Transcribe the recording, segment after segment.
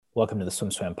Welcome to the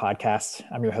Swim Swam podcast.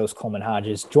 I'm your host, Coleman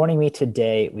Hodges. Joining me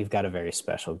today, we've got a very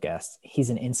special guest. He's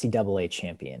an NCAA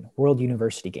champion, World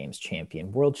University Games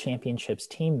champion, World Championships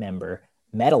team member,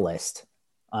 medalist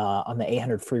on the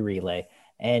 800 free relay,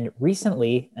 and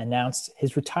recently announced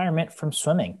his retirement from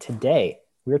swimming. Today,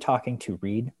 we're talking to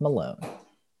Reed Malone.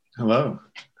 Hello.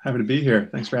 Happy to be here.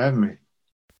 Thanks for having me.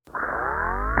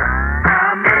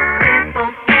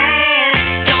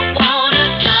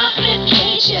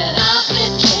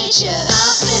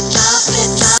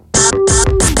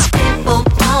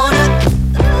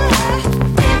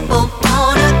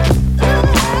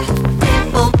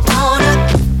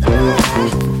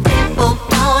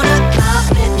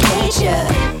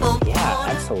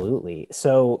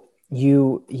 So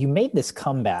you made this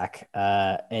comeback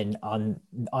and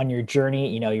on your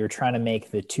journey, you're trying to make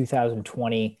the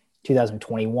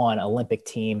 2021 Olympic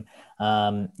team.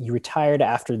 You retired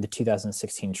after the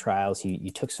 2016 trials.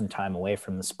 You took some time away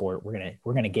from the sport. We're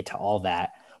gonna get to all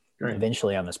that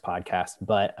eventually on this podcast.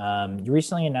 But you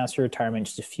recently announced your retirement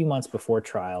just a few months before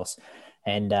trials.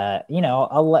 And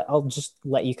I'll just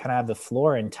let you kind of have the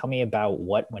floor and tell me about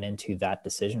what went into that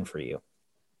decision for you.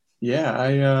 Yeah,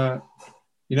 I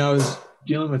was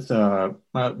dealing with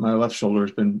my left shoulder has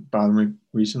been bothering me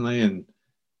recently, and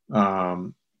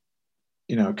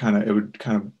it would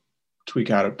kind of tweak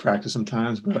out at practice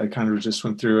sometimes, but I kind of just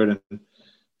went through it and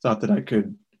thought that I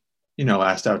could,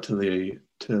 last out to the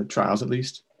trials at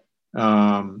least.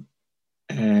 I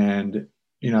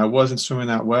wasn't swimming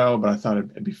that well, but I thought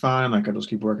it'd be fine. Like, I'd just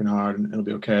keep working hard and it'll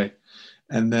be okay.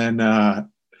 And then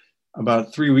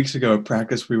about 3 weeks ago at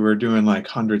practice, we were doing like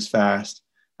hundreds fast,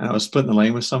 and I was splitting the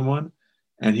lane with someone,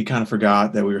 and he kind of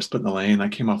forgot that we were splitting the lane. I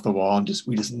came off the wall and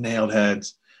we just nailed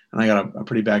heads, and I got a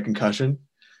pretty bad concussion.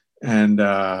 And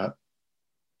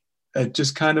it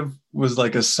just kind of was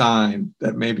like a sign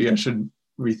that maybe I should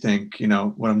rethink,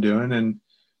 what I'm doing. And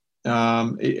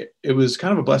it was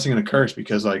kind of a blessing and a curse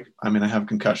because, I have a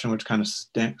concussion, which kind of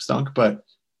stunk, but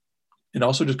it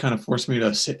also just kind of forced me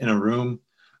to sit in a room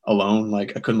alone.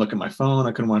 Like, I couldn't look at my phone.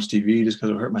 I couldn't watch TV just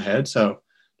because it hurt my head. So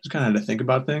just kind of had to think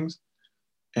about things.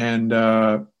 And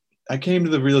I came to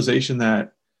the realization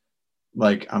that,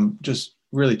 I'm just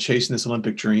really chasing this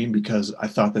Olympic dream because I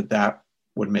thought that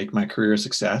would make my career a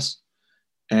success.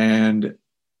 And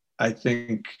I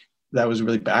think that was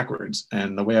really backwards.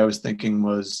 And the way I was thinking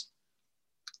was,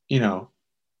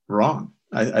 wrong.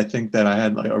 I think that I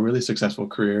had a really successful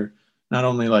career, not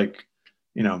only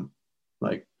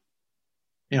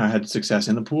I had success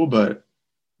in the pool, but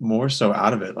more so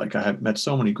out of it. Like, I had met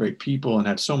so many great people and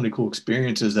had so many cool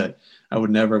experiences that I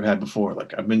would never have had before.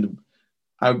 Like, I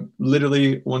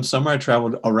literally, one summer I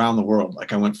traveled around the world.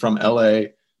 Like, I went from LA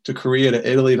to Korea to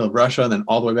Italy to Russia, and then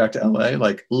all the way back to LA,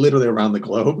 like literally around the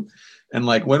globe. And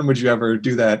when would you ever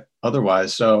do that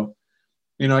otherwise? So,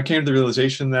 I came to the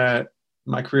realization that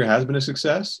my career has been a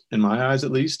success in my eyes,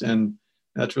 at least. And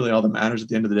that's really all that matters at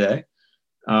the end of the day.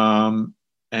 I'm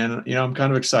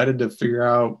kind of excited to figure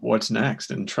out what's next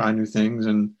and try new things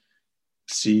and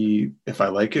see if I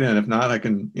like it. And if not, I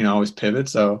can, always pivot.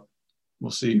 So we'll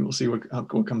see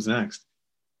what comes next.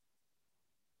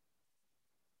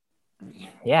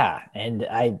 Yeah. And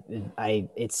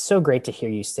it's so great to hear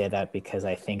you say that, because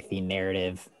I think the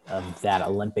narrative of that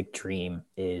Olympic dream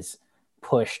is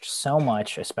pushed so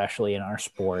much, especially in our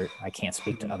sport. I can't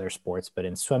speak to other sports, but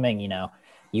in swimming,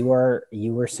 you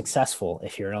were successful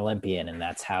if you're an Olympian, and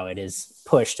that's how it is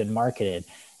pushed and marketed.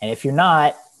 And if you're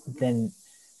not, then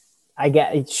I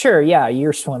get, sure, yeah, you're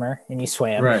a swimmer and you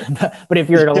swam, right. but if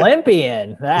you're an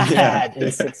Olympian, that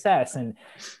is success. And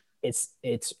it's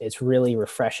really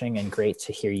refreshing and great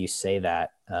to hear you say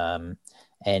that. And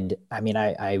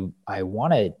I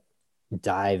want to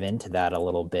dive into that a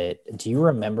little bit. Do you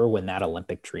remember when that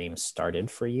Olympic dream started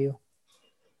for you?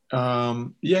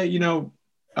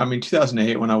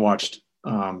 2008, when I watched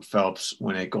Phelps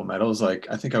win 8 gold medals, I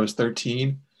think I was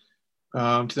 13,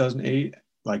 2008,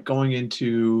 going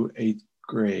into 8th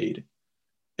grade.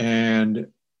 And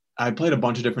I played a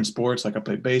bunch of different sports. I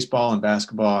played baseball and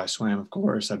basketball. I swam, of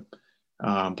course. I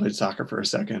played soccer for a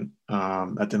second.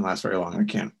 That didn't last very long. I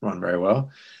can't run very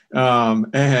well.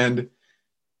 And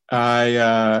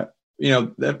I,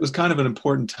 that was kind of an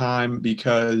important time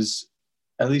because,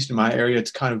 at least in my area,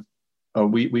 it's kind of,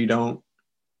 we don't,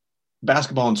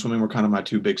 basketball and swimming were kind of my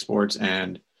 2 big sports,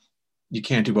 and you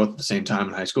can't do both at the same time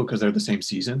in high school because they're the same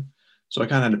season. So I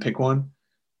kind of had to pick one.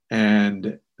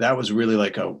 And that was really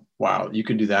wow, you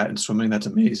can do that in swimming. That's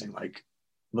amazing.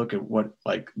 Look at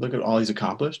all he's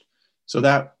accomplished. So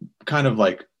that kind of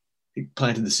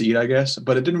planted the seed, I guess,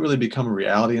 but it didn't really become a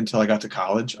reality until I got to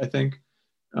college, I think.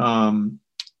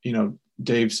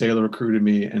 Dave Saylor recruited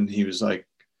me, and he was like,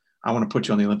 I want to put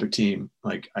you on the Olympic team.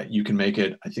 Like, you can make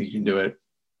it. I think you can do it.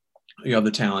 You have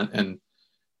the talent. And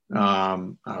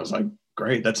I was like,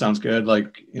 great, that sounds good.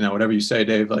 Like, whatever you say,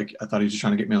 Dave. Like, I thought he was just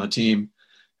trying to get me on the team.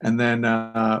 And then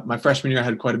my freshman year, I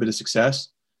had quite a bit of success.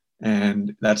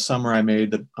 And that summer, I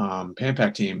made the Pan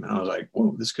Pac team, and I was like,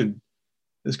 whoa, this could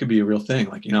be a real thing.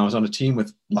 Like, I was on a team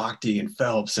with Lochte and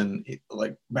Phelps and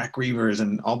like Mac Reavers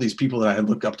and all these people that I had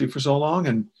looked up to for so long.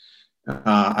 And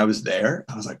I was there.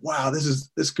 I was like, wow,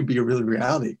 this could be a real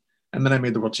reality. And then I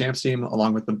made the world champs team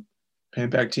along with the Pan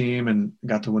Pac team and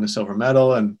got to win a silver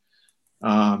medal. And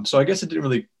so I guess it didn't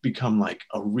really become like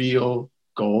a real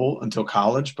goal until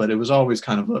college, but it was always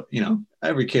kind of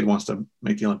every kid wants to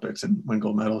make the Olympics and win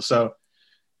gold medals. So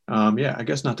yeah, I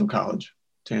guess not till college,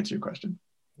 to answer your question.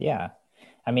 Yeah.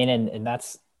 I mean, and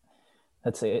that's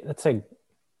a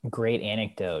great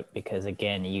anecdote, because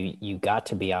again, you got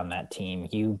to be on that team.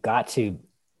 You got to,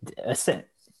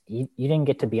 you didn't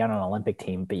get to be on an Olympic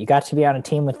team, but you got to be on a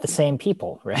team with the same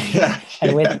people, right? Yeah,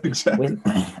 And exactly.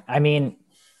 I mean,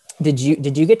 did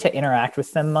you get to interact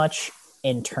with them much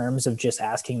in terms of just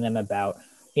asking them about,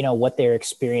 what their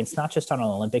experience, not just on an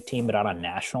Olympic team, but on a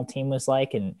national team was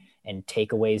like, and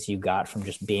takeaways you got from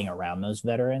just being around those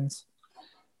veterans?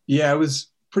 Yeah, I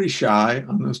was pretty shy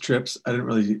on those trips. I didn't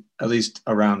really, at least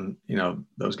around,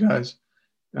 those guys.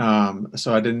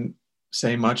 So I didn't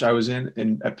say much. I was at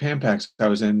Pampax, I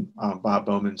was in Bob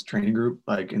Bowman's training group,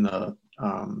 like in the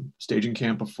staging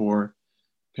camp before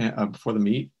the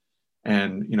meet.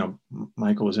 And,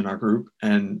 Michael was in our group,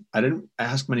 and I didn't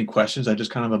ask many questions. I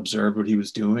just kind of observed what he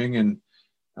was doing and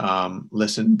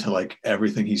listened to like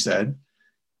everything he said.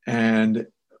 And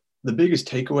the biggest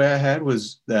takeaway I had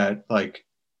was that like,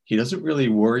 he doesn't really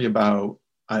worry about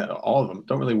all of them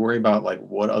don't really worry about like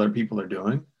what other people are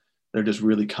doing. They're just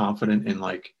really confident in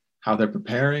like how they're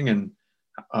preparing and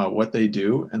what they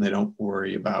do. And they don't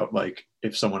worry about like,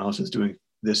 if someone else is doing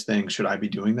this thing, should I be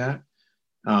doing that?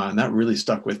 And that really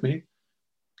stuck with me.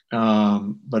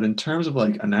 But in terms of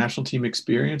like a national team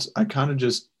experience, I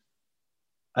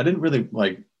didn't really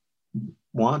like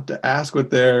want to ask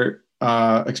what their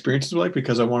experiences were like,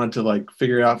 because I wanted to like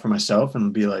figure it out for myself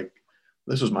and be like,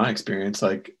 this was my experience.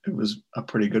 Like, it was a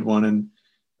pretty good one. And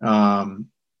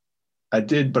I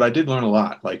did learn a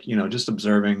lot, like, just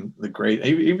observing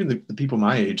even the people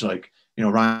my age, like,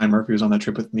 Ryan Murphy was on that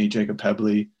trip with me, Jacob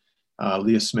Pebley,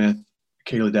 Leah Smith,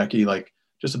 Kayla Decky, like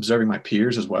just observing my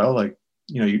peers as well. Like,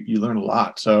 you learn a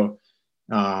lot. So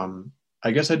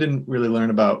I guess I didn't really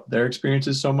learn about their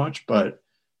experiences so much, but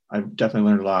I definitely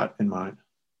learned a lot in mine.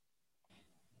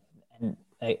 And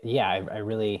I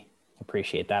really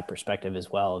appreciate that perspective as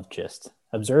well, of just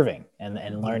observing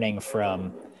and learning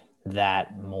from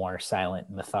that more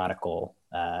silent, methodical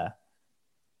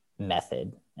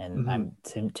method. And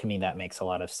to me, that makes a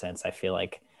lot of sense. I feel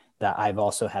like that I've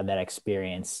also had that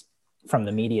experience from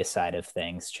the media side of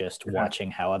things, just watching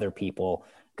how other people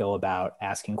go about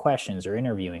asking questions or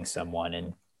interviewing someone.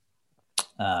 And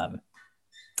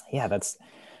that's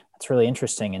really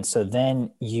interesting. And so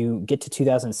then you get to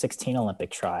 2016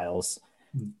 Olympic trials.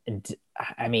 And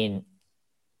I mean,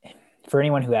 for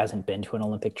anyone who hasn't been to an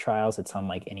Olympic trials, it's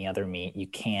unlike any other meet. You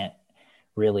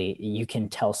can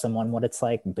tell someone what it's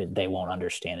like, but they won't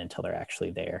understand until they're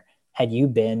actually there. Had you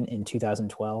been in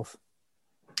 2012?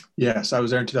 Yes, I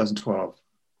was there in 2012.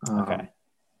 Okay.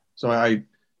 So I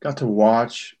got to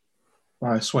watch.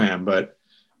 Well, I swam, but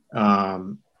I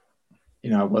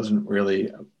wasn't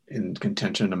really in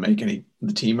contention to make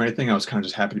the team or anything. I was kind of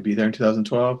just happy to be there in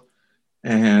 2012.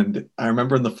 And I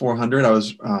remember in the 400, I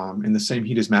was in the same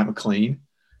heat as Matt McLean.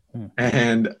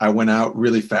 And I went out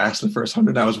really fast in the first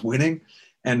 100. I was winning.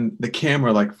 And the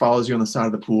camera like follows you on the side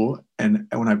of the pool. And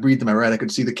when I breathed in my red, I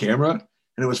could see the camera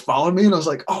and it was following me. And I was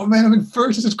like, oh man, I'm in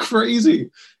first. This is crazy.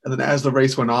 And then as the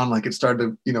race went on, like it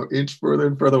started to, inch further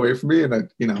and further away from me. And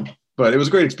but it was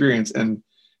a great experience. And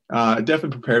it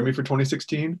definitely prepared me for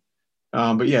 2016.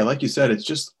 But yeah, like you said, it's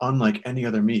just unlike any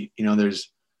other meet.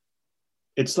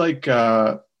 It's like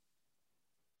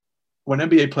when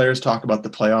NBA players talk about the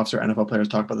playoffs or NFL players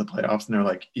talk about the playoffs, and they're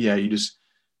like, yeah, you just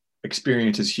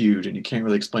experience is huge and you can't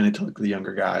really explain it to like the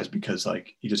younger guys because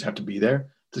like you just have to be there.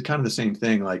 It's kind of the same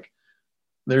thing. Like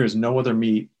there is no other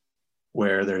meet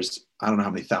where there's, I don't know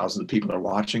how many thousands of people are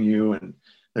watching you, and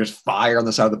there's fire on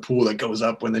the side of the pool that goes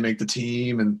up when they make the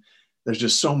team. And there's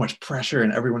just so much pressure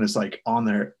and everyone is like on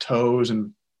their toes.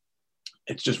 And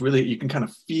it's just really, you can kind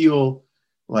of feel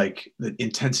like the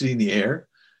intensity in the air.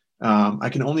 I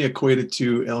can only equate it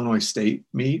to Illinois State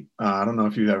meet. I don't know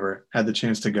if you've ever had the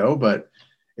chance to go, but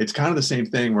it's kind of the same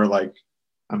thing where like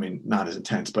I mean, not as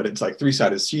intense, but it's like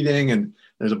three-sided seating and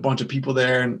there's a bunch of people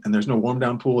there and there's no warm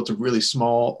down pool. It's a really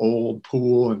small, old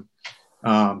pool.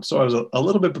 And so I was a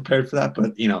little bit prepared for that,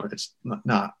 but it's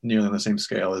not nearly on the same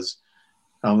scale as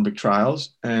Olympic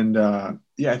trials. And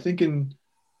yeah, I think in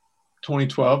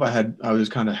 2012, I was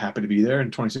kind of happy to be there.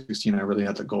 In 2016, I really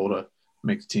had the goal to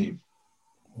make the team.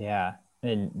 Yeah.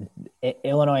 And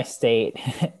Illinois State,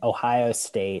 Ohio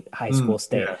State, high school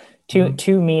state, Yeah. two Mhm.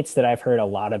 two meets that I've heard a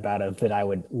lot about of that I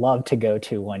would love to go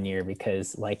to one year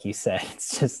because, like you said,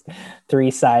 it's just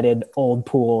three-sided old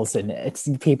pools and it's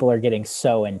people are getting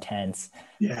so intense.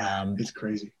 Yeah, Um, it's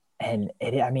crazy. and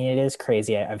I mean, it is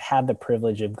crazy. I've had the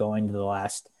privilege of going to the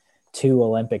last two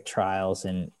Olympic trials,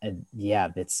 and yeah,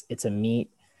 it's a meet.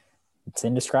 It's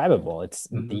indescribable. It's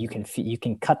Mhm. you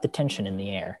can cut the tension in the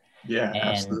air, Yeah, and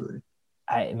absolutely.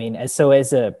 I mean, as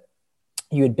a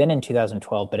you had been in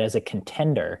 2012, but as a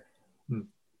contender, Mm.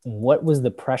 what was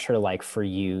the pressure like for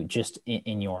you just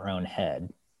in your own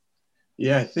head?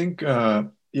 Yeah, I think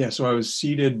yeah. So I was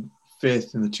seeded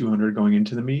fifth in the 200 going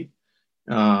into the meet.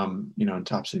 In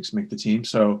top six make the team.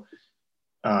 So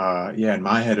yeah, in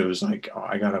my head it was like, oh,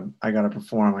 I gotta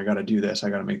perform. I gotta do this. I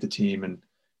gotta make the team. And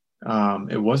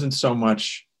it wasn't so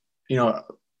much, you know,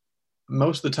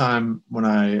 most of the time when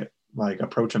I like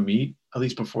approach a meet, at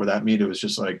least before that meet, it was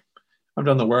just like I've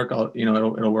done the work.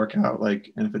 It'll work out.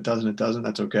 Like, and if it doesn't, it doesn't.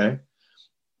 That's okay.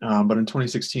 But in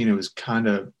 2016, it was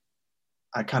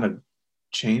I kind of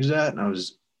changed that, and I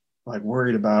was like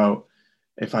worried about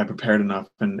if I prepared enough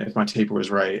and if my taper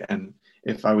was right and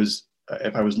if I was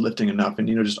lifting enough and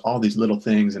just all these little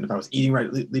things and if I was eating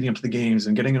right leading up to the games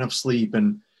and getting enough sleep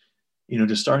and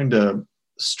just starting to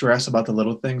stress about the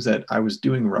little things that I was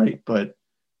doing right but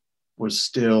was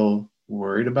still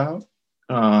worried about.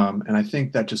 And I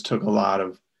think that just took a lot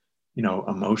of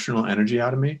emotional energy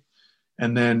out of me.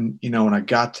 And then when I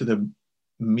got to the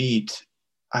meet,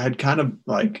 I had kind of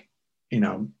like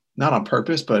not on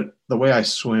purpose, but the way I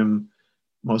swim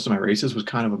most of my races was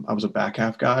kind of I was a back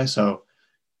half guy. So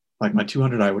like my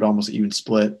 200, I would almost even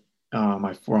split.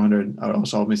 My 400, I would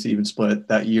also almost even split.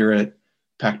 That year at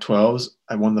Pac-12s,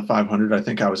 I won the 500. I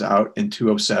think I was out in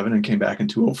 207 and came back in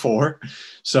 204.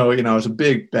 So I was a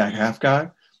big back half guy,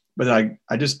 but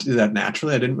I just did that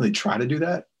naturally. I didn't really try to do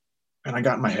that, and I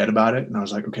got in my head about it. And I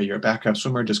was like, okay, you're a back half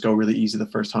swimmer. Just go really easy the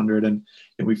first 100, and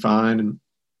you'll be fine. And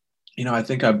I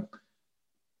think I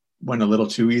went a little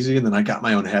too easy, and then I got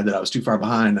my own head that I was too far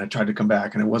behind. And I tried to come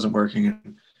back, and it wasn't working.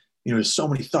 And there's so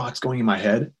many thoughts going in my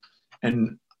head,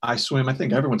 and I swim. I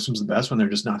think everyone swims the best when they're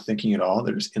just not thinking at all.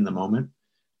 They're just in the moment.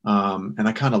 And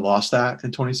I kind of lost that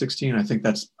in 2016. I think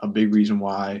that's a big reason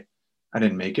why I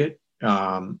didn't make it.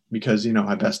 Because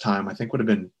my best time I think would have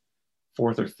been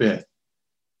fourth or fifth,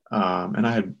 and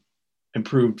I had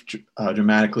improved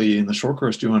dramatically in the short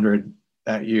course 200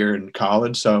 that year in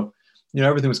college. So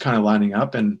everything was kind of lining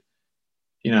up, and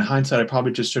in hindsight, I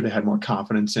probably just should have had more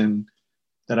confidence in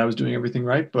that I was doing everything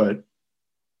right. But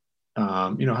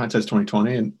hindsight's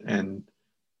 2020, and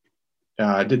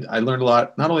I learned a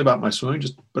lot not only about my swimming,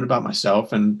 but about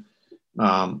myself and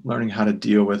learning how to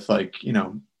deal with like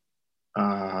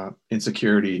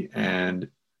insecurity and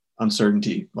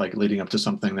uncertainty, like leading up to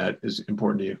something that is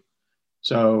important to you.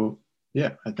 So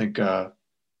yeah, I think I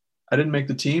didn't make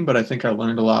the team, but I think I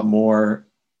learned a lot more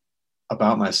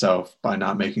about myself by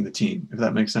not making the team, if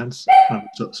that makes sense.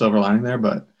 Silver lining there,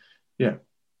 but yeah.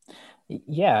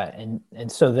 Yeah,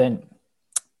 and so then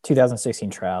 2016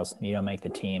 trials, you don't make the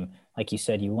team. Like you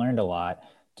said, you learned a lot.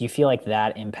 Do you feel like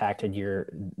that impacted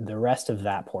the rest of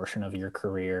that portion of your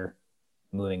career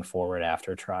moving forward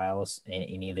after trials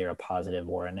in either a positive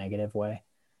or a negative way?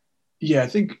 Yeah, I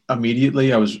think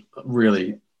immediately I was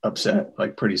really upset,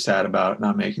 like pretty sad about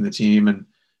not making the team. And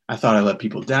I thought I let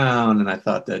people down and I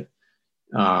thought that,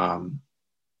 um,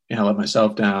 I let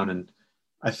myself down. And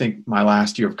I think my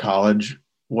last year of college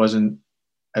wasn't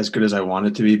as good as I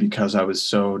wanted to be because I was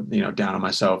so, down on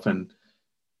myself. And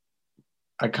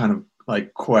I kind of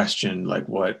like questioned like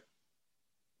what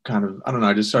kind of, I don't know,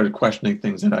 I just started questioning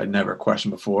things that I'd never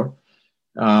questioned before.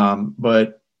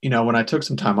 But when I took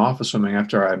some time off of swimming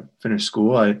after I finished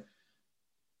school, I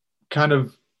kind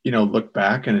of, looked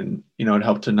back and, it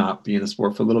helped to not be in the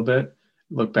sport for a little bit.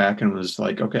 Look back and was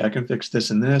like, okay, I can fix this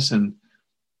and this. And,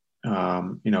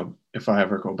 if I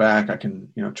ever go back, I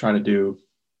can, try to do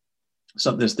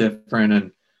something that's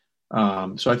different.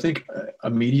 And so I think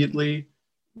immediately,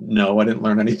 no, I didn't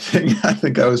learn anything. I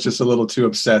think I was just a little too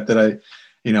upset that I,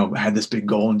 had this big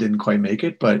goal and didn't quite make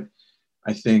it. But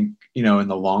I think, in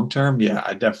the long term, yeah,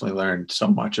 I definitely learned so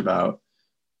much about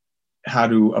how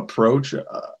to approach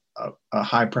a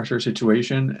high pressure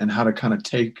situation and how to kind of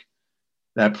take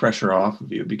that pressure off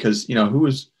of you, because, you know, who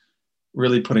was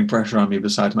really putting pressure on me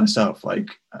besides myself? Like,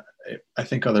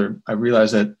 I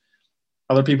realized that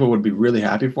other people would be really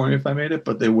happy for me if I made it,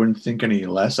 but they wouldn't think any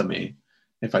less of me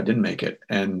if I didn't make it.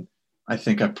 And I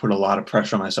think I put a lot of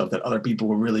pressure on myself that other people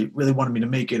were really, really wanting me to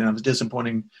make it. And I was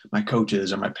disappointing my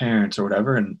coaches or my parents or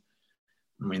whatever. And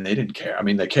I mean, they didn't care. I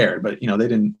mean, they cared, but, you know,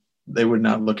 they would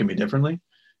not look at me differently.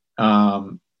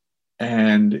 Um,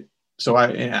 and so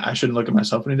I shouldn't look at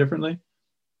myself any differently.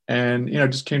 And, you know,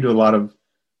 just came to a lot of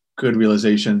good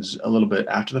realizations a little bit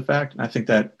after the fact. And I think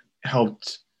that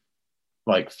helped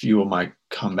like fuel my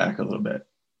comeback a little bit.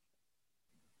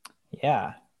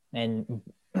 Yeah. And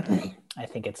I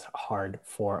think it's hard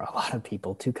for a lot of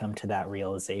people to come to that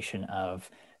realization of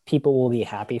people will be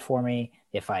happy for me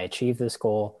if I achieve this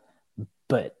goal,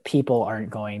 but people aren't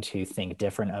going to think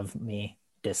different of me,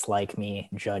 dislike me,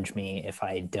 judge me if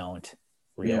I don't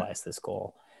Yeah. realize this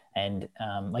goal. And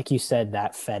like you said,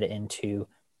 that fed into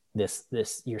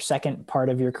this your second part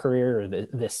of your career, or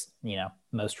this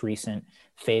most recent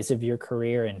phase of your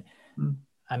career. And Mm.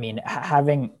 I mean,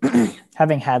 having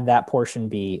having had that portion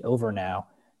be over now,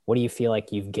 what do you feel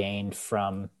like you've gained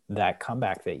from that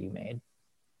comeback that you made?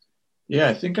 Yeah,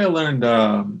 I think I learned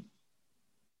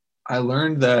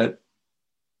that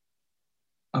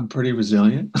I'm pretty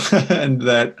resilient and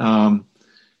that,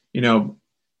 you know,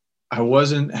 I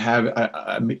wasn't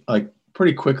having, like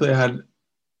pretty quickly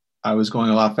I was going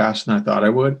a lot faster than I thought I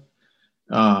would.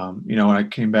 You know, when I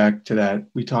came back to that,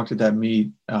 we talked at that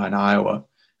meet in Iowa,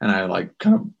 and I like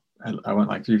kind of, I went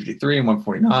like 353 and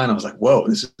 149. I was like, whoa,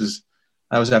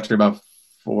 that was after about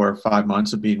 4 or 5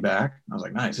 months of being back. I was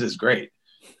like, nice, this is great.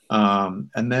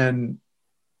 And then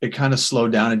it kind of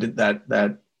slowed down and did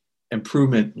that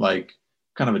improvement, like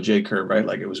kind of a J curve, right?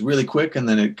 Like it was really quick, and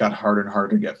then it got harder and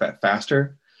harder to get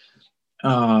faster.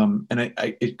 And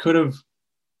it could have,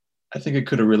 I think it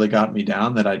could have really got me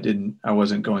down that I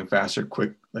wasn't going faster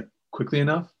quickly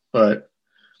enough, but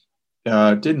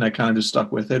didn't. I kind of just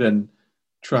stuck with it and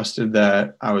trusted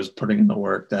that I was putting in the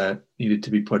work that needed to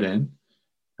be put in.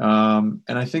 And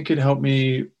I think it helped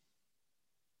me.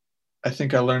 I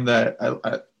think I learned that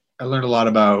I learned a lot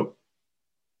about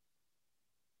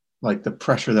like the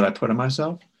pressure that I put on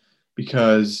myself,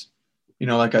 because, you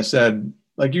know, like I said,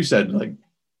 like you said, like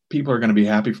people are going to be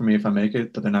happy for me if I make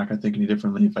it, but they're not going to think any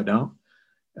differently if I don't.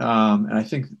 And I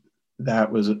think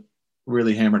that was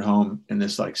really hammered home in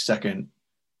this like second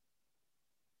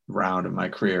round of my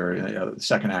career, the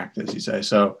second act, as you say.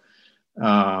 So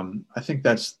I think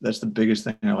that's the biggest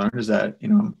thing I learned, is that, you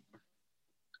know,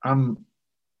 I'm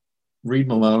Reed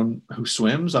Malone who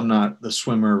swims. I'm not the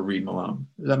swimmer Reed Malone.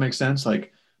 Does that make sense?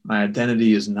 Like my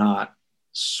identity is not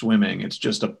swimming. It's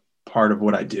just a part of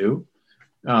what I do.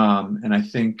 And I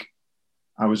think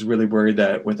I was really worried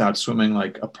that without swimming,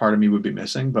 like a part of me would be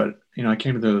missing. But, you know, I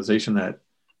came to the realization that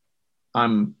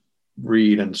I'm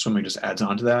Reed and swimming just adds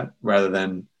on to that, rather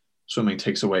than swimming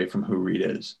takes away from who Reed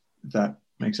is, if that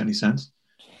makes any sense.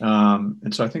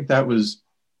 And so I think that was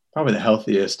probably the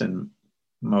healthiest and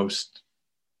most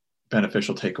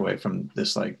beneficial takeaway from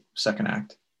this like second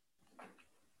act.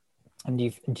 And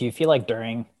do you feel like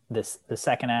during the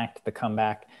second act, the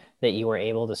comeback, that you were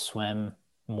able to swim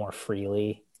more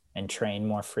freely and train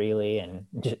more freely and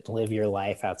just live your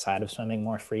life outside of swimming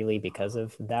more freely because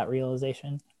of that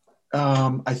realization?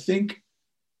 I think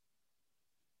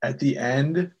at the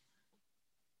end,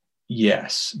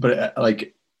 yes, but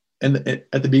like at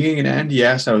the beginning and end,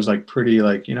 yes, I was like pretty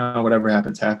like, you know, whatever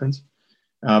happens, happens.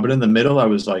 But in the middle, I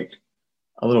was like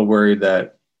a little worried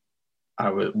that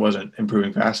wasn't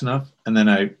improving fast enough. And then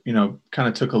I, you know, kind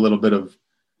of took a little bit of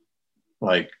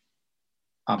like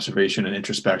observation and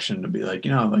introspection to be like,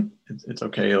 you know, like it's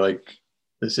okay. Like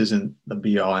this isn't the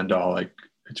be all end all. Like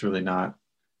it's really not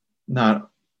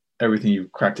everything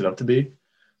you've cracked it up to be.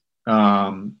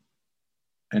 Um,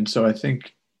 and so I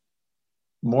think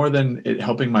more than it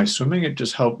helping my swimming, it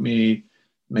just helped me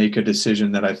make a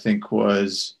decision that I think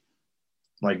was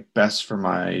like best for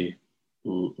my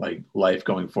like life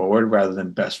going forward, rather than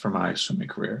best for my swimming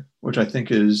career, which I think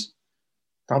is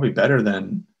probably better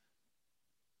than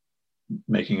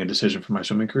making a decision for my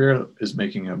swimming career is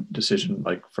making a decision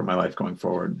like for my life going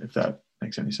forward, if that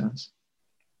makes any sense.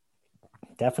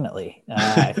 Definitely.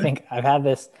 I think I've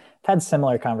had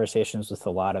similar conversations with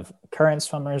a lot of current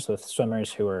swimmers, with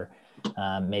swimmers who are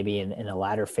maybe in the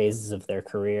latter phases of their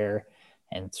career,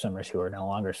 and swimmers who are no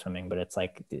longer swimming. But it's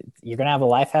like, you're going to have a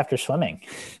life after swimming.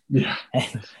 Yeah.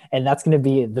 And that's going to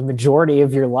be the majority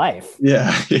of your life.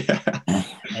 Yeah. Yeah.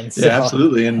 And Yeah, so,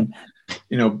 absolutely.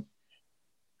 You know,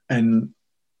 and,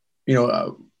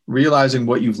 realizing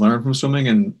what you've learned from swimming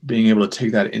and being able to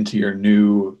take that into your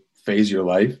new phase of your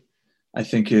life, I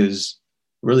think is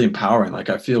really empowering. Like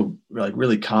I feel like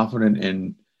really confident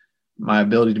in my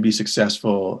ability to be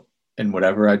successful in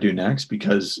whatever I do next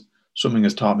because swimming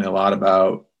has taught me a lot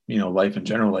about, life in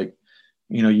general. Like,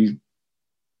 you know, you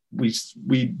we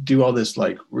we do all this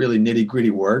like really nitty gritty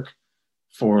work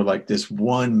for like this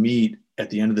one meet at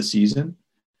the end of the season,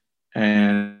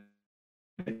 and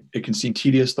it can seem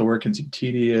tedious. The work can seem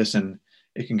tedious, and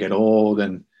it can get old,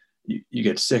 and you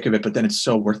get sick of it. But then it's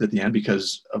so worth it at the end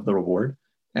because of the reward.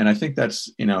 And I think that's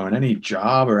in any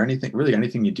job or anything, really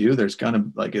anything you do, there's gonna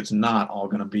like it's not all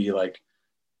gonna be like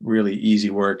really easy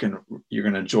work and you're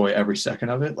gonna enjoy every second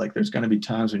of it. Like there's gonna be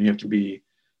times when you have to be,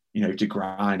 you have to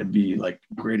grind and be like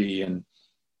gritty and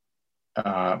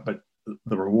but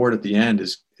the reward at the end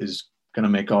is going to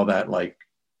make all that like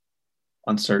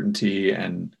uncertainty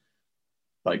and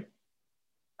like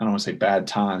I don't want to say bad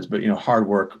times, but hard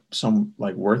work, some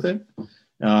like worth it.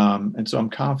 And so I'm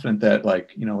confident that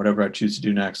like whatever I choose to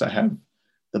do next, I have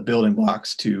the building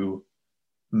blocks to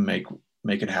make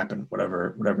make it happen,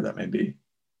 whatever that may be.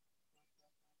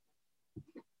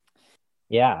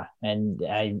 Yeah, and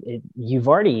you've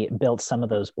already built some of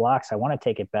those blocks. I want to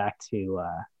take it back to.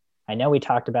 I know we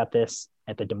talked about this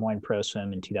at the Des Moines Pro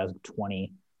Swim in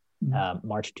 2020,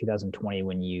 March 2020,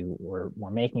 when you were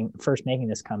making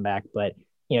this comeback. But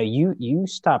you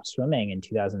stopped swimming in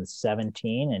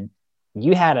 2017, and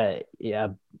you had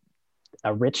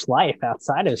a rich life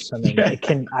outside of swimming.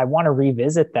 I want to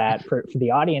revisit that for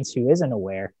the audience who isn't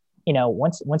aware.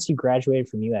 Once you graduated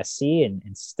from USC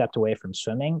and stepped away from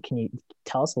swimming, can you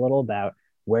tell us a little about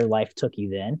where life took you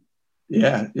then?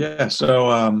 Yeah.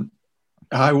 So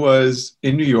I was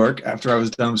in New York after I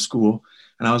was done with school,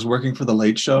 and I was working for the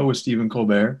Late Show with Stephen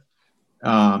Colbert,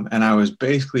 and I was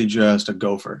basically just a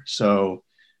gopher. So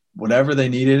whatever they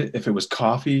needed, if it was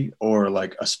coffee or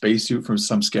like a spacesuit from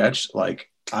some sketch, like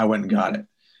I went and got it.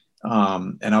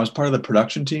 And I was part of the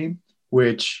production team,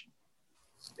 which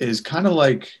is kind of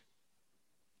like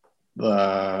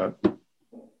the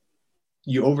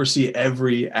you oversee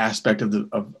every aspect of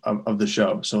the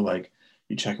show. So like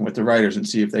you check in with the writers and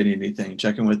see if they need anything,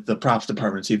 check in with the props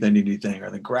department, see if they need anything, or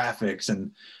the graphics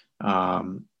and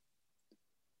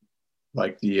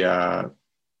like the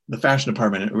fashion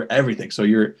department, everything. So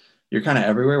you're kind of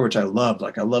everywhere, which I loved.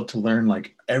 Like I love to learn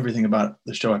like everything about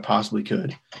the show I possibly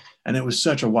could. And it was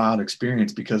such a wild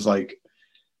experience because like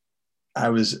I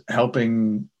was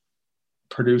helping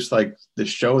produce like the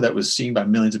show that was seen by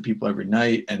millions of people every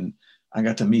night. And I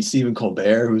got to meet Stephen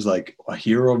Colbert, who's like a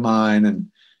hero of mine, and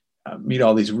meet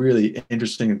all these really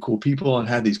interesting and cool people and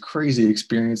had these crazy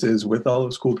experiences with all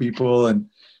those cool people. And,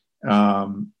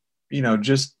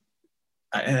 just,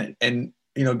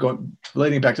 going,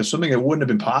 relating back to swimming, it wouldn't have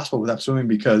been possible without swimming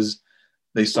because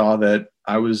they saw that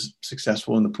I was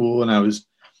successful in the pool and I was,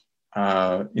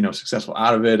 successful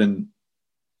out of it. And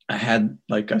I had,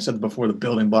 like I said before, the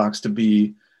building blocks to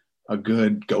be a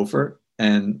good gopher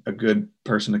and a good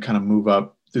person to kind of move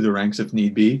up through the ranks if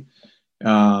need be.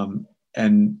 And,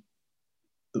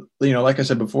 like I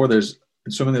said before, there's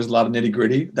in swimming, there's a lot of nitty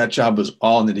gritty. That job was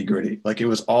all nitty gritty. Like it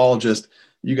was all just,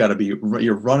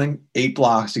 you're running 8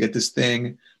 blocks to get this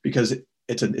thing because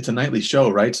it's a nightly show,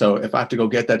 right? So if I have to go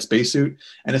get that spacesuit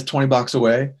and it's 20 blocks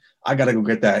away, I got to go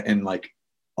get that in like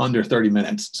under 30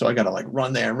 minutes. So I got to like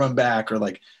run there and run back or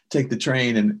like take the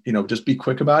train and, just be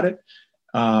quick about it.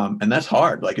 And that's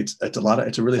hard. Like it's it's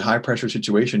a really high pressure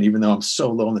situation, even though I'm so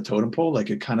low on the totem pole, like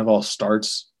it kind of all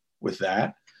starts with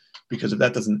that, because if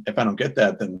I don't get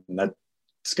that, then that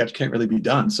sketch can't really be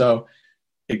done. So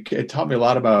it taught me a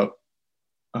lot about,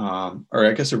 or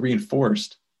I guess it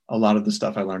reinforced a lot of the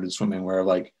stuff I learned in swimming where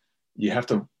like, you have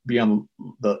to be on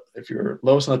if you're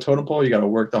lowest on the totem pole, you got to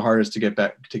work the hardest to get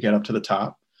up to the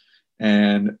top.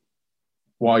 And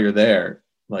while you're there,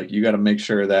 like you got to make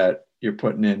sure that you're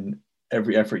putting in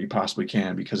every effort you possibly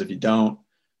can, because if you don't,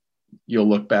 you'll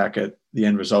look back at the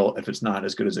end result if it's not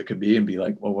as good as it could be and be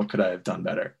like, well, what could I have done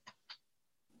better?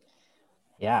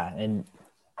 Yeah, and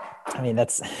I mean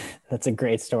that's a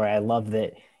great story. I love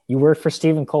that you work for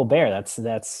Stephen Colbert.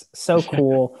 That's so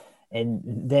cool. And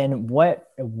then what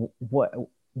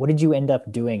did you end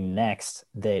up doing next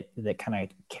that kind of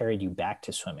carried you back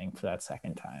to swimming for that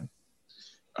second time?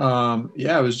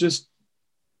 Yeah, it was just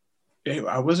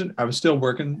I was still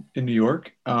working in New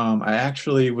York.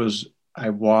 I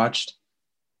watched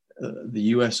the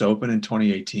US Open in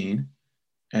 2018,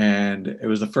 and it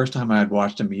was the first time I had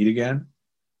watched a meet again.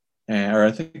 Or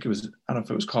I think it was, I don't know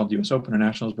if it was called US Open or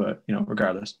Nationals, but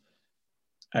regardless,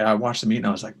 I watched the meet and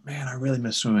I was like, man, I really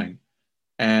miss swimming.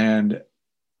 And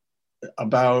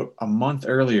about a month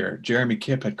earlier, Jeremy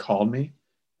Kipp had called me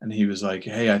and he was like,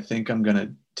 hey, I think I'm going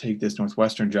to take this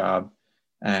Northwestern job,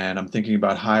 and I'm thinking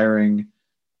about hiring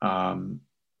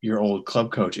your old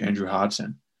club coach, Andrew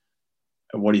Hodson.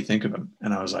 What do you think of him?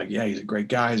 And I was like, yeah, he's a great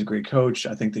guy. He's a great coach.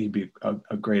 I think that he'd be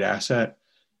a great asset.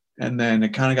 And then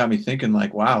it kind of got me thinking,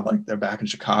 like, wow, like they're back in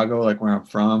Chicago, like where I'm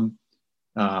from.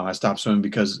 I stopped swimming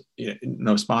because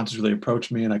no sponsors really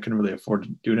approached me, and I couldn't really afford to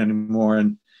do it anymore.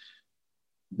 And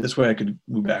this way I could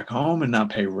move back home and not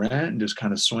pay rent and just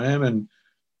kind of swim. And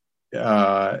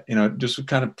just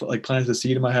kind of like planted the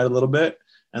seed in my head a little bit.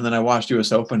 And then I watched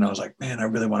US Open and I was like, man, I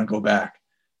really want to go back.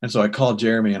 And so I called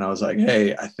Jeremy and I was like,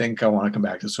 hey, I think I want to come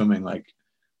back to swimming. Like,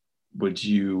 would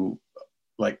you,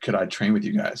 like, could I train with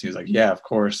you guys? He was like, yeah, of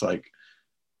course. Like,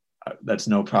 that's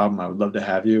no problem. I would love to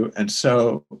have you. And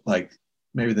so, like,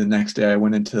 maybe the next day I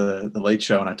went into the late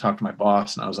show and I talked to my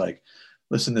boss and I was like,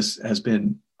 listen, this has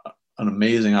been an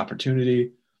amazing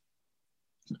opportunity.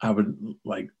 I would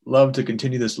like love to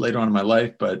continue this later on in my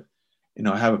life, but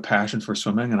I have a passion for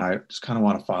swimming and I just kind of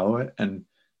want to follow it. And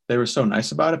they were so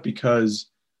nice about it because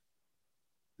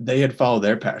they had followed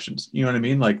their passions. You know what I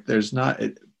mean? Like there's not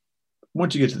it,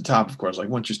 once you get to the top, of course, like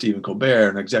once you're Stephen Colbert,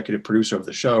 an executive producer of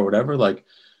the show or whatever, like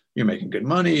you're making good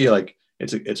money, like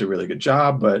it's a really good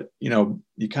job, but you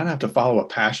kind of have to follow a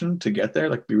passion to get there,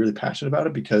 like be really passionate about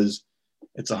it because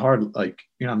it's a hard, like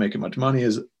you're not making much money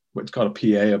as what's called a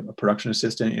PA, a production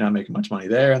assistant. You're not making much money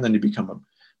there. And then you become a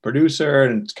producer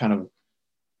and it's kind of,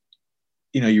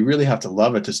 you really have to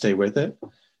love it to stay with it.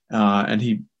 And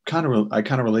I kind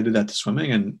of related that to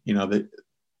swimming and, that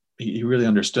he really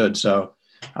understood. So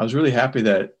I was really happy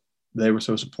that they were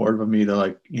so supportive of me to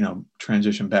like,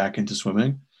 transition back into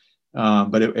swimming.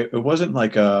 But it wasn't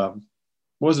like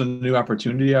wasn't a new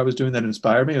opportunity I was doing that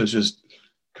inspired me. It was just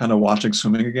kind of watching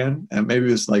swimming again. And maybe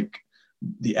it was like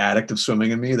the addict of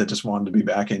swimming in me that just wanted to be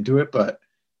back into it. But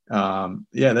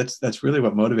yeah, that's really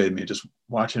what motivated me. Just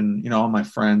watching, all my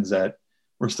friends that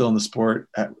were still in the sport,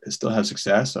 still have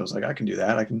success. So I was like, I can do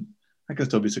that. I can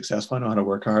still be successful. I know how to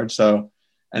work hard. So,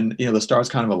 and the stars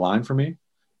kind of aligned for me.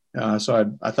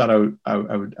 So I thought I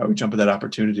would jump at that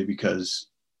opportunity because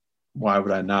why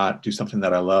would I not do something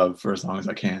that I love for as long as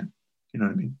I can? You know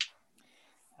what I mean?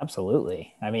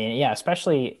 Absolutely. I mean, yeah,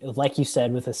 especially like you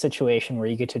said, with a situation where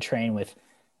you get to train with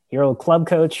your old club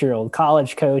coach, your old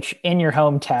college coach in your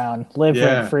hometown, live rent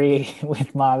Yeah. free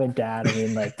with mom and dad. I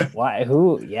mean, like, why?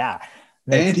 Who? Yeah,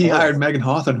 makes And he total hired sense. Megan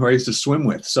Hawthorne, who I used to swim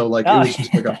with. So like it Oh, was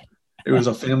just like it was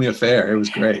a family affair. It was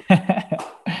great.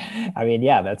 I mean,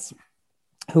 yeah, that's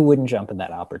who wouldn't jump at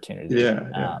that opportunity. Yeah,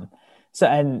 yeah. So,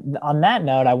 and on that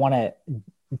note, I want to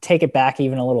take it back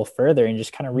even a little further and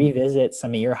just kind of revisit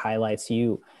some of your highlights.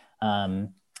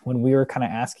 When we were kind of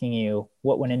asking you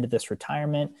what went into this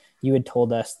retirement, you had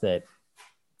told us that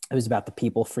it was about the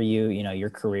people for you. Your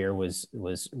career was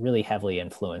really heavily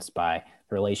influenced by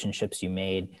the relationships you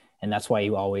made, and that's why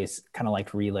you always kind of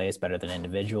liked relays better than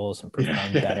individuals and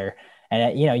performed Yeah. better.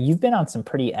 And you've been on some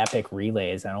pretty epic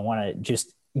relays, and I want to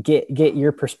just get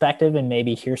your perspective and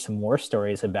maybe hear some more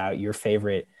stories about your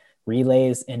favorite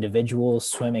relays, individuals,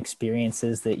 swim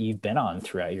experiences that you've been on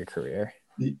throughout your career.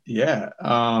 Yeah.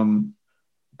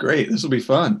 Great. This will be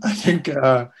fun. I think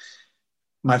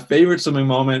my favorite swimming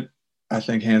moment, I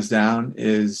think hands down,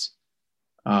 is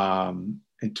in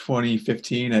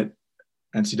 2015 at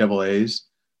NCAA's.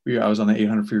 I was on the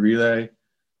 800 free relay,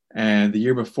 and the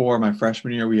year before, my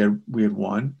freshman year, we had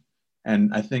won.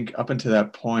 And I think up until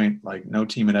that point, like no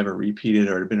team had ever repeated,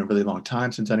 or it had been a really long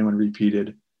time since anyone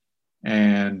repeated.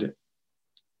 And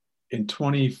in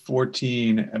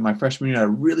 2014, at my freshman year, I had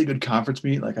a really good conference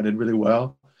meet. Like I did really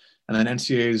well. And then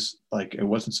NCAA's, like it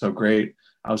wasn't so great.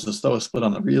 I was the slowest split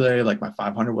on the relay. Like my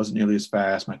 500 wasn't nearly as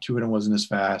fast. My 200 wasn't as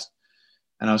fast.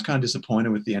 And I was kind of disappointed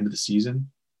with the end of the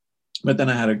season. But then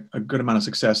I had a good amount of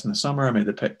success in the summer. I made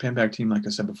the Pinback team, like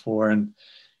I said before. And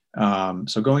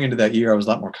so going into that year, I was a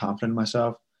lot more confident in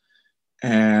myself.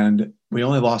 And we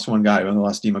only lost one guy. We only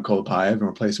lost Dima Kolopayev and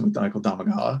replaced him with Michael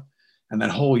Damagala. And that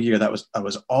whole year, that was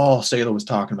all Saylor was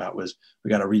talking about was we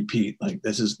got to repeat. Like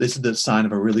this is the sign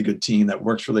of a really good team that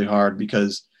works really hard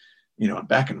because,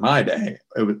 back in my day,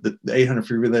 the 800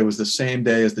 free relay was the same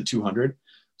day as the 200.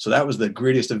 So that was the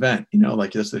grittiest event,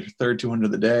 like that's the third 200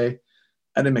 of the day.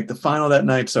 I didn't make the final that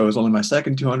night, so it was only my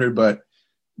second 200, but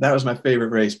that was my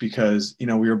favorite race because, we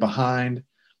were behind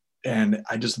and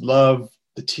I just love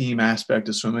the team aspect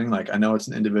of swimming. Like I know it's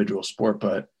an individual sport,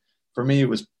 but for me,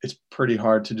 it's pretty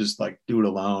hard to just like do it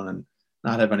alone and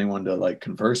not have anyone to like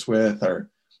converse with or,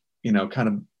 kind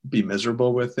of be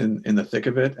miserable with in the thick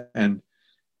of it. And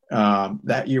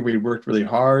that year we worked really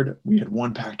hard. We had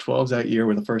won Pac-12s that year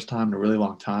for the first time in a really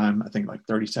long time. I think like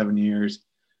 37 years.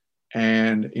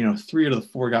 And, you know, 3 of the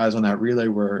 4 guys on that relay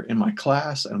were in my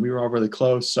class and we were all really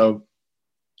close. So,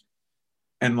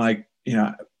 and like, you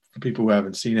know, for people who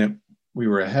haven't seen it, we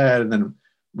were ahead and then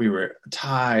we were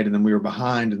tied and then we were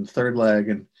behind in the third leg.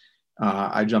 And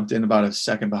I jumped in about a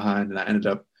second behind and I ended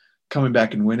up coming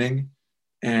back and winning.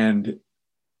 And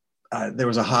there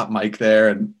was a hot mic there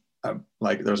and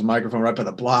like there was a microphone right by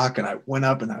the block and I went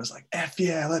up and I was like, F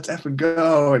yeah, let's F and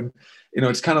go. And, you know,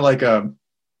 it's kind of like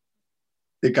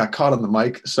it got caught on the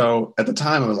mic. So at the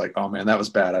time I was like, oh man, that was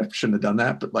bad. I shouldn't have done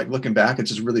that. But like looking back, it's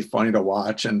just really funny to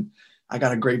watch. And I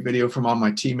got a great video from all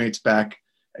my teammates back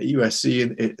at USC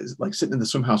and it's like sitting in the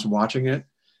swim house watching it.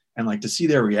 And like to see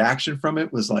their reaction from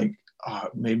it was like, oh,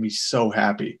 it made me so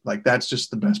happy. Like that's just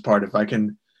the best part. If I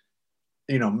can,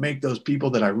 you know, make those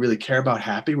people that I really care about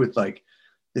happy with like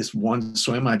this one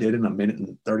swim I did in 1 minute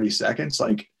and 30 seconds,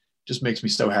 like just makes me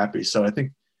so happy. So I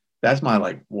think that's my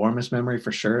like warmest memory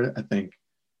for sure. I think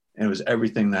and it was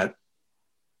everything that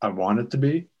I wanted to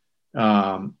be.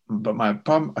 But my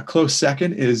problem, a close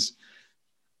second, is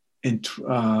in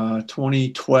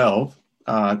 2012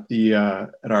 at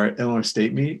our Illinois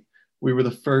State meet. We were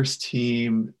the first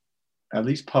team, at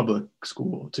least public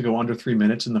school, to go under 3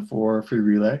 minutes in the 4 free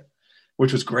relay,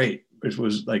 which was great. Which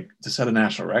was like to set a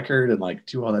national record and like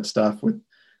do all that stuff with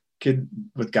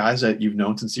guys that you've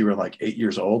known since you were like 8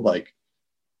 years old. Like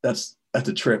that's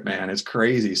a trip, man. It's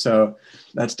crazy. So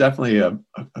that's definitely a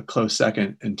close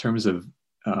second in terms of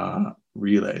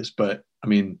relays. But I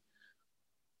mean,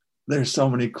 there's so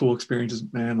many cool experiences,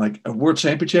 man. Like world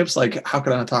championships, like how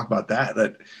could I not talk about that?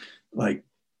 That like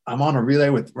I'm on a relay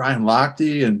with Ryan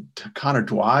Lochte and Connor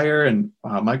Dwyer and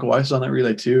Michael Weiss is on that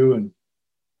relay too. And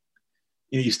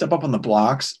you know, you step up on the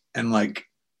blocks and like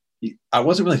I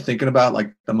wasn't really thinking about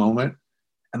like the moment.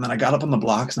 And then I got up on the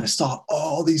blocks and I saw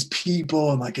all these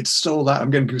people and like it's so loud. I'm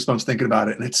getting goosebumps thinking about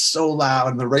it. And it's so loud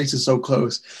and the race is so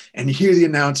close. And you hear the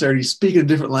announcer and he's speaking a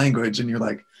different language and you're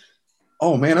like,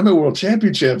 oh man, I'm at world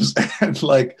championships. And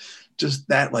like just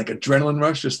that like adrenaline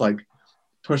rush just like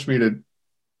pushed me to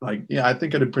like, yeah, I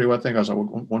think I did pretty well. I think I was like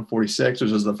 146,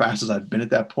 which was the fastest I'd been at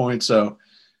that point. So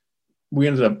we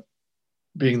ended up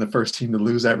being the first team to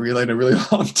lose that relay in a really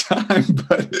long time,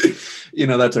 but you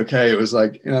know, that's okay. It was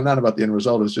like, you know, not about the end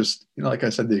result. It was just, you know, like I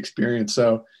said, the experience.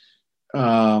 So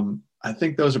I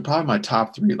think those are probably my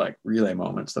top 3 like relay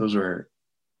moments. Those were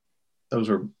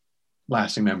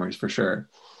lasting memories for sure.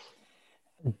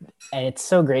 And it's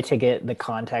so great to get the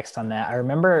context on that. I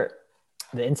remember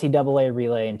the NCAA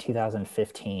relay in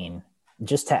 2015,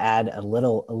 just to add a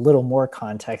little more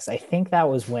context. I think that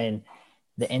was when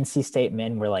the NC State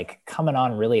men were like coming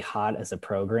on really hot as a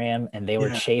program and they were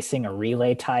chasing a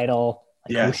relay title.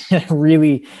 Like yes.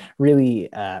 really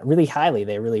highly.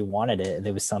 They really wanted it.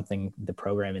 It was something the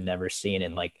program had never seen.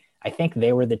 And like, I think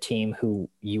they were the team who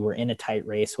you were in a tight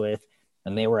race with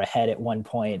and they were ahead at one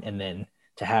point. And then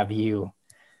to have you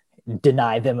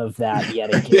deny them of that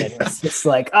yet again, it's just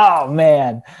like, oh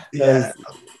man. Yeah.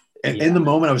 And in the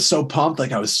moment I was so pumped.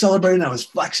 Like I was celebrating, I was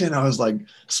flexing, I was like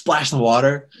splashing the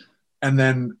water. And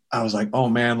then I was like, oh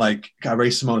man, like I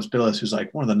raced Simonis Billis, who's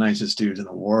like one of the nicest dudes in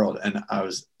the world. And I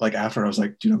was like, after I was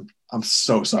like, dude, I'm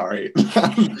so sorry.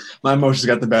 My emotions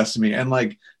got the best of me. And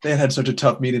like they had such a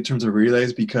tough meet in terms of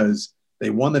relays because they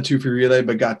won the 2 free relay,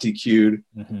 but got DQ'd.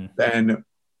 Mm-hmm. Then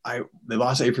they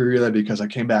lost 8 free relay because I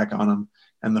came back on them.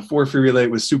 And the 4 free relay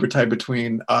was super tight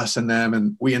between us and them.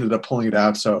 And we ended up pulling it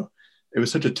out. So it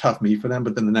was such a tough meet for them.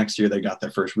 But then the next year they got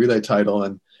their first relay title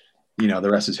and, you know,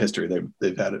 the rest is history.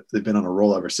 They've been on a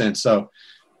roll ever since. So,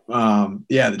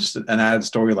 yeah, just an added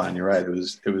storyline. You're right. It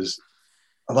was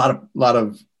a lot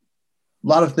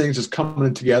of things just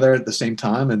coming together at the same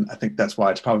time, and I think that's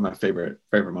why it's probably my favorite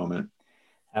moment.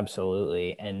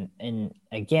 Absolutely, and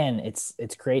again,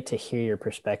 it's great to hear your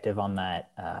perspective on that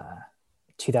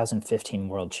 2015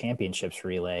 World Championships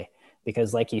relay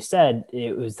because, like you said,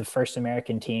 it was the first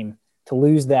American team to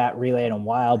lose that relay in a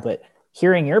while, but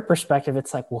hearing your perspective,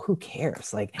 it's like, well, who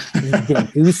cares? Like you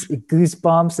get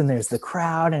goosebumps and there's the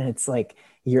crowd and it's like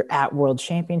you're at World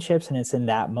Championships and it's in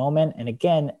that moment. And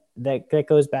again, that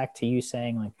goes back to you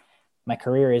saying like, my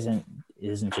career isn't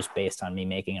just based on me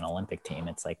making an Olympic team.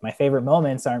 It's like my favorite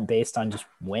moments aren't based on just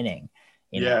winning.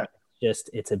 You know,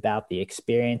 it's about the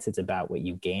experience. It's about what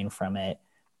you gain from it.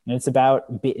 And it's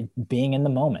about being in the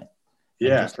moment.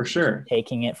 Yeah, for sure.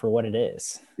 Taking it for what it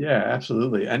is. Yeah,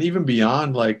 absolutely. And even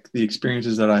beyond like the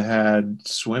experiences that I had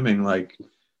swimming, like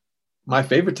my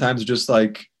favorite times are just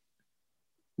like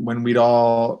when we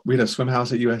had a swim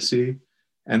house at USC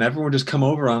and everyone would just come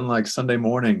over on like Sunday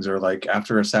mornings or like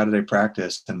after a Saturday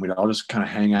practice and we'd all just kind of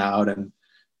hang out and,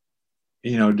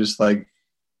 you know, just like,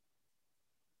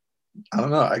 I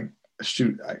don't know.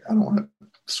 shoot, I don't want to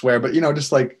swear, but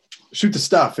just like shoot the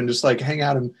stuff and just like hang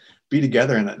out and be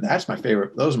together. And that's my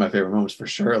favorite. Those are my favorite moments for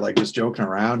sure. Like just joking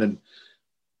around and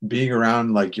being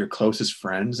around like your closest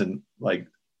friends, and like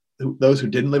those who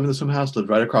didn't live in the swim house lived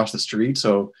right across the street.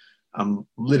 So I'm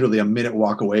literally a minute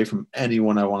walk away from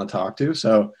anyone I want to talk to.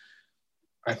 So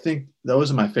I think those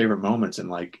are my favorite moments. And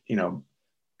like, and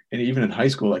even in high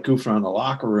school, like goofing around the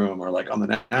locker room or like on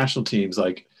the national teams,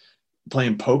 like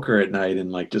playing poker at night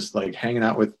and like just like hanging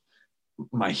out with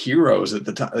my heroes at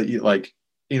the time, like,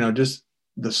 just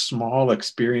the small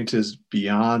experiences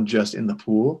beyond just in the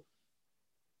pool.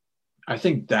 I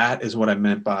think that is what I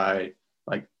meant by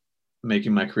like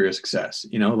making my career a success,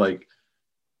 like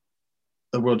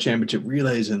the world championship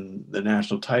relays and the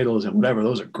national titles and whatever,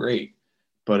 those are great.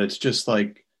 But it's just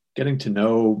like getting to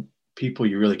know people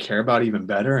you really care about even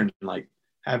better, and like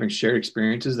having shared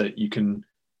experiences that you can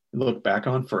look back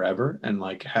on forever, and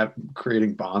like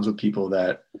creating bonds with people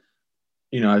that,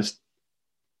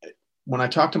 when I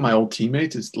talk to my old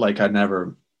teammates, it's like I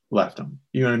never left them.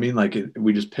 You know what I mean? Like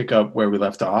we just pick up where we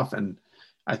left off. And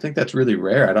I think that's really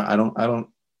rare. I don't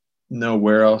know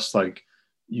where else like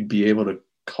you'd be able to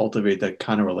cultivate that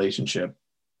kind of relationship.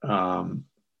 And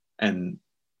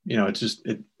it's just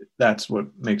that's what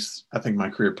makes, I think, my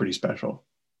career pretty special.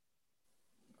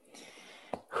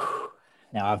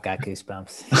 Now I've got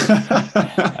goosebumps.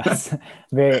 That's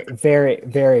very, very,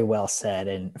 very well said.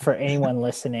 And for anyone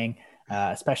listening,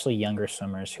 especially younger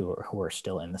swimmers who are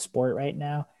still in the sport right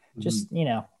now, just,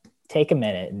 take a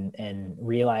minute and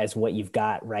realize what you've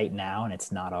got right now. And it's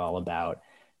not all about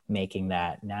making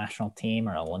that national team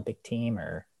or Olympic team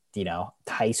or,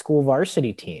 high school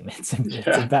varsity team. It's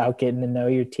about getting to know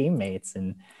your teammates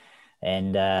and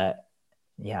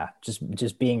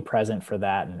just being present for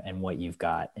that and what you've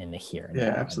got in the here and now.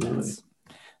 Absolutely.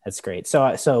 That's great.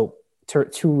 So to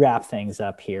wrap things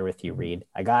up here with you, Reed,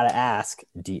 I got to ask,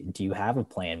 do you have a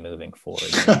plan moving forward?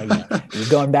 You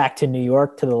going back to New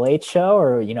York to the Late Show,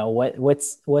 or,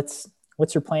 what's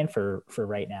your plan for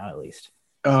right now, at least?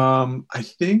 I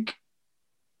think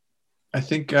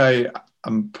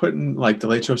I'm putting like the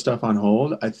Late Show stuff on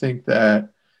hold. I think that,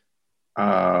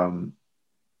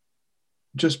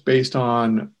 just based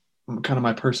on kind of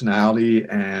my personality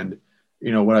and,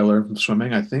 what I learned from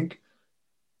swimming, I think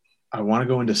I want to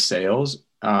go into sales.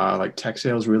 Like tech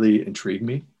sales really intrigued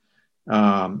me.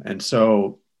 And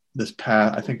so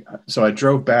I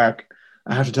drove back.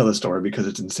 I have to tell this story because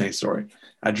it's an insane story.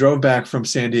 I drove back from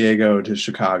San Diego to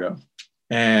Chicago,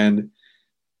 and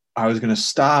I was going to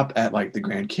stop at like the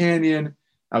Grand Canyon.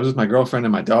 I was with my girlfriend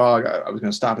and my dog. I was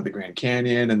going to stop at the Grand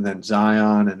Canyon and then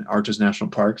Zion and Arches National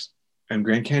Parks. And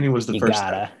Grand Canyon was the first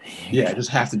step. Yeah, I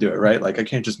just have to do it, right? Like I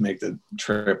can't just make the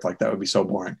trip. Like that would be so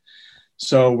boring.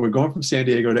 So we're going from San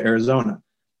Diego to Arizona,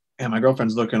 and my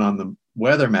girlfriend's looking on the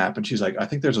weather map, and she's like, I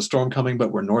think there's a storm coming,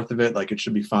 but we're north of it. Like it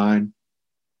should be fine.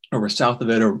 Or we're south of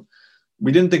it, or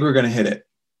we didn't think we were going to hit it.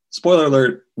 Spoiler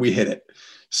alert, we hit it.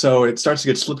 So it starts to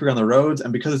get slippery on the roads.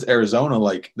 And because it's Arizona,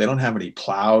 like they don't have any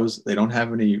plows. They don't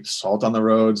have any salt on the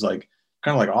roads, like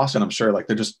kind of like Austin, I'm sure. Like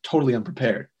they're just totally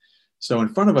unprepared. So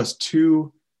in front of us,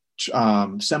 two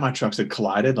semi trucks had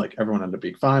collided. Like everyone ended up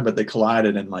being fine, but they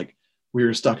collided, and like we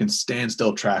were stuck in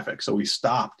standstill traffic. So we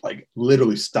stopped, like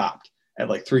literally stopped at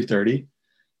like 3:30,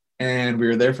 and we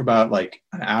were there for about like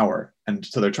an hour. And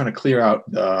so they're trying to clear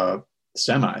out the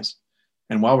semis.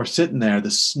 And while we're sitting there,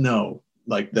 the snow,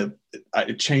 like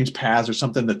it changed paths or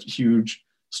something. The huge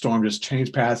storm just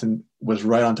changed paths and was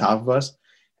right on top of us.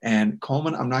 And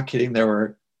Coleman, I'm not kidding, there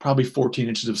were probably 14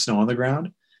 inches of snow on the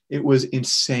ground. It was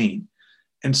insane.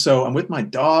 And so I'm with my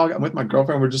dog, I'm with my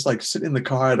girlfriend. We're just like sitting in the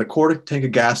car at a quarter tank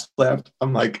of gas left.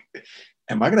 I'm like,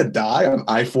 am I going to die on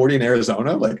I-40 in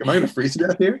Arizona? Like, am I going to freeze to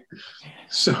death here?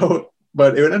 So,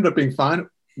 but it ended up being fine.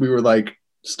 We were like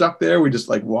stuck there. We just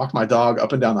like walked my dog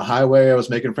up and down the highway. I was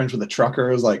making friends with the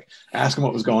truckers, like asking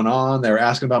what was going on. They were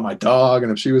asking about my dog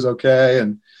and if she was okay,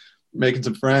 and making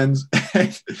some friends.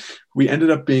 We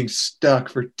ended up being stuck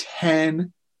for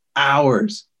 10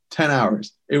 hours. 10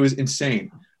 hours. It was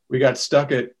insane. We got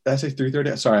stuck at, did I say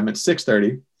 3:30? Sorry, I meant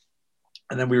 6:30.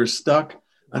 And then we were stuck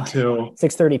until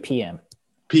 6:30 p.m.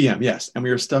 PM, yes. And we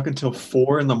were stuck until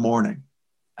 4 a.m.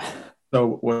 So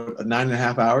what,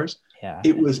 9.5 hours? Yeah.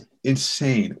 It was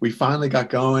insane. We finally got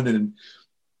going, and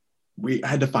we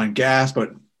had to find gas,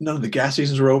 but none of the gas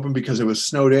stations were open because it was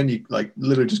snowed in. You like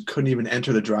literally just couldn't even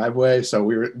enter the driveway. So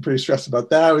we were pretty stressed about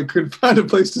that. We couldn't find a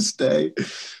place to stay.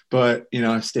 But,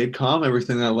 I stayed calm.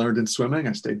 Everything that I learned in swimming,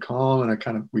 I stayed calm,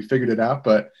 and we figured it out.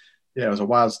 But yeah, it was a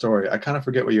wild story. I kind of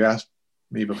forget what you asked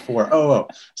me before.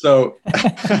 So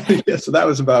yeah, so that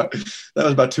was about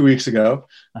 2 weeks ago,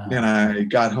 and I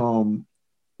got home.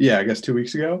 Yeah, I guess 2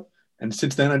 weeks ago, and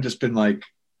since then I've just been like,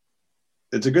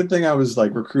 it's a good thing I was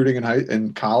like recruiting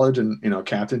in college and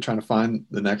captain trying to find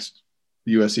the next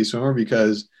USC swimmer,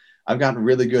 because I've gotten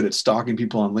really good at stalking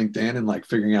people on LinkedIn and like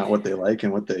figuring out what they like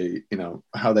and what they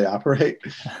how they operate.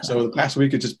 So the past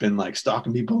week it's just been like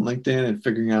stalking people on LinkedIn and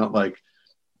figuring out like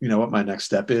what my next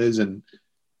step is. And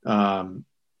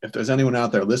if there's anyone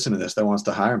out there listening to this that wants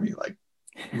to hire me, like,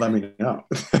 let me know.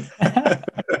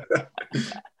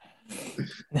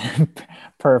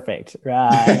 Perfect.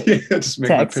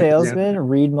 Tech salesman,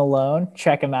 Reed Malone.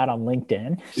 Check him out on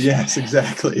LinkedIn. Yes,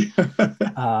 exactly.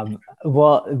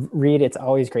 Well, Reed, it's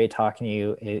always great talking to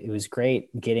you. It was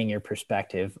great getting your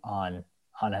perspective on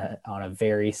a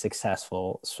very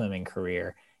successful swimming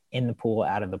career, in the pool,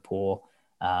 out of the pool.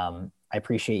 I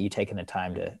appreciate you taking the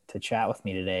time to chat with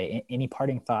me today. Any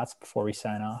parting thoughts before we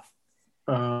sign off?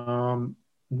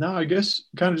 No, I guess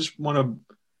kind of just want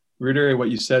to reiterate what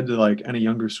you said to like any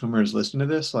younger swimmers listening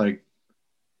to this. Like,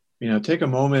 take a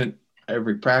moment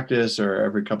every practice or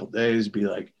every couple of days, be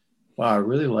like, wow, I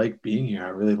really like being here. I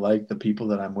really like the people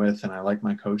that I'm with, and I like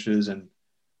my coaches.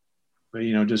 But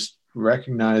just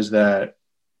recognize that.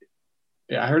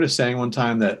 I heard a saying one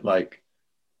time that like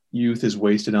youth is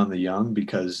wasted on the young,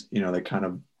 because they kind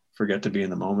of forget to be in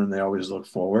the moment. They always look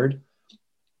forward.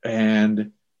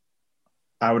 And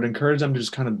I would encourage them to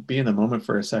just kind of be in the moment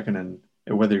for a second. And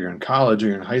whether you're in college or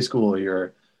you're in high school or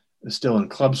you're still in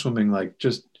club swimming, like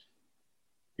just,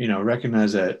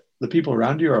 recognize that the people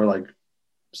around you are like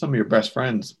some of your best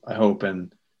friends, I hope.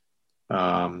 And,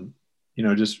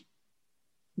 just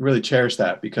really cherish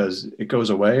that, because it goes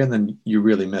away and then you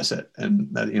really miss it. And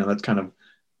that, that's kind of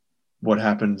what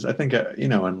happens, I think,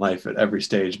 in life at every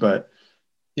stage. But,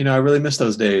 I really miss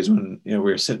those days when, we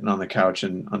were sitting on the couch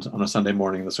and on a Sunday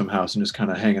morning in the swim house and just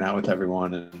kind of hanging out with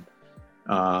everyone.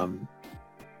 And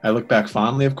I look back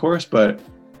fondly, of course, but,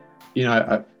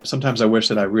 sometimes I wish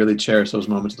that I really cherished those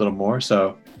moments a little more.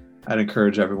 So I'd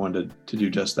encourage everyone to do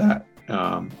just that.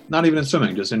 Not even in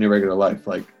swimming, just in your regular life.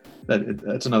 Like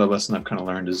that's another lesson I've kind of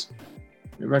learned, is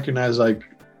recognize like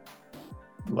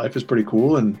life is pretty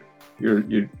cool and you're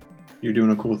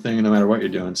doing a cool thing no matter what you're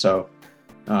doing. So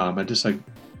I just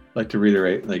like to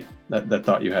reiterate like that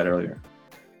thought you had earlier.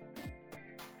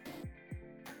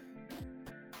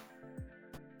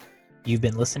 You've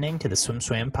been listening to the Swim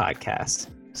Swam podcast.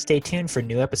 Stay tuned for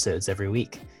new episodes every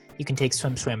week. You can take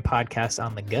Swim Swam podcast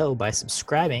on the go by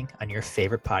subscribing on your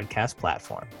favorite podcast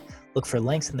platform. Look for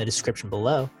links in the description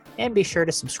below, and be sure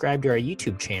to subscribe to our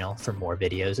YouTube channel for more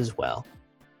videos as well.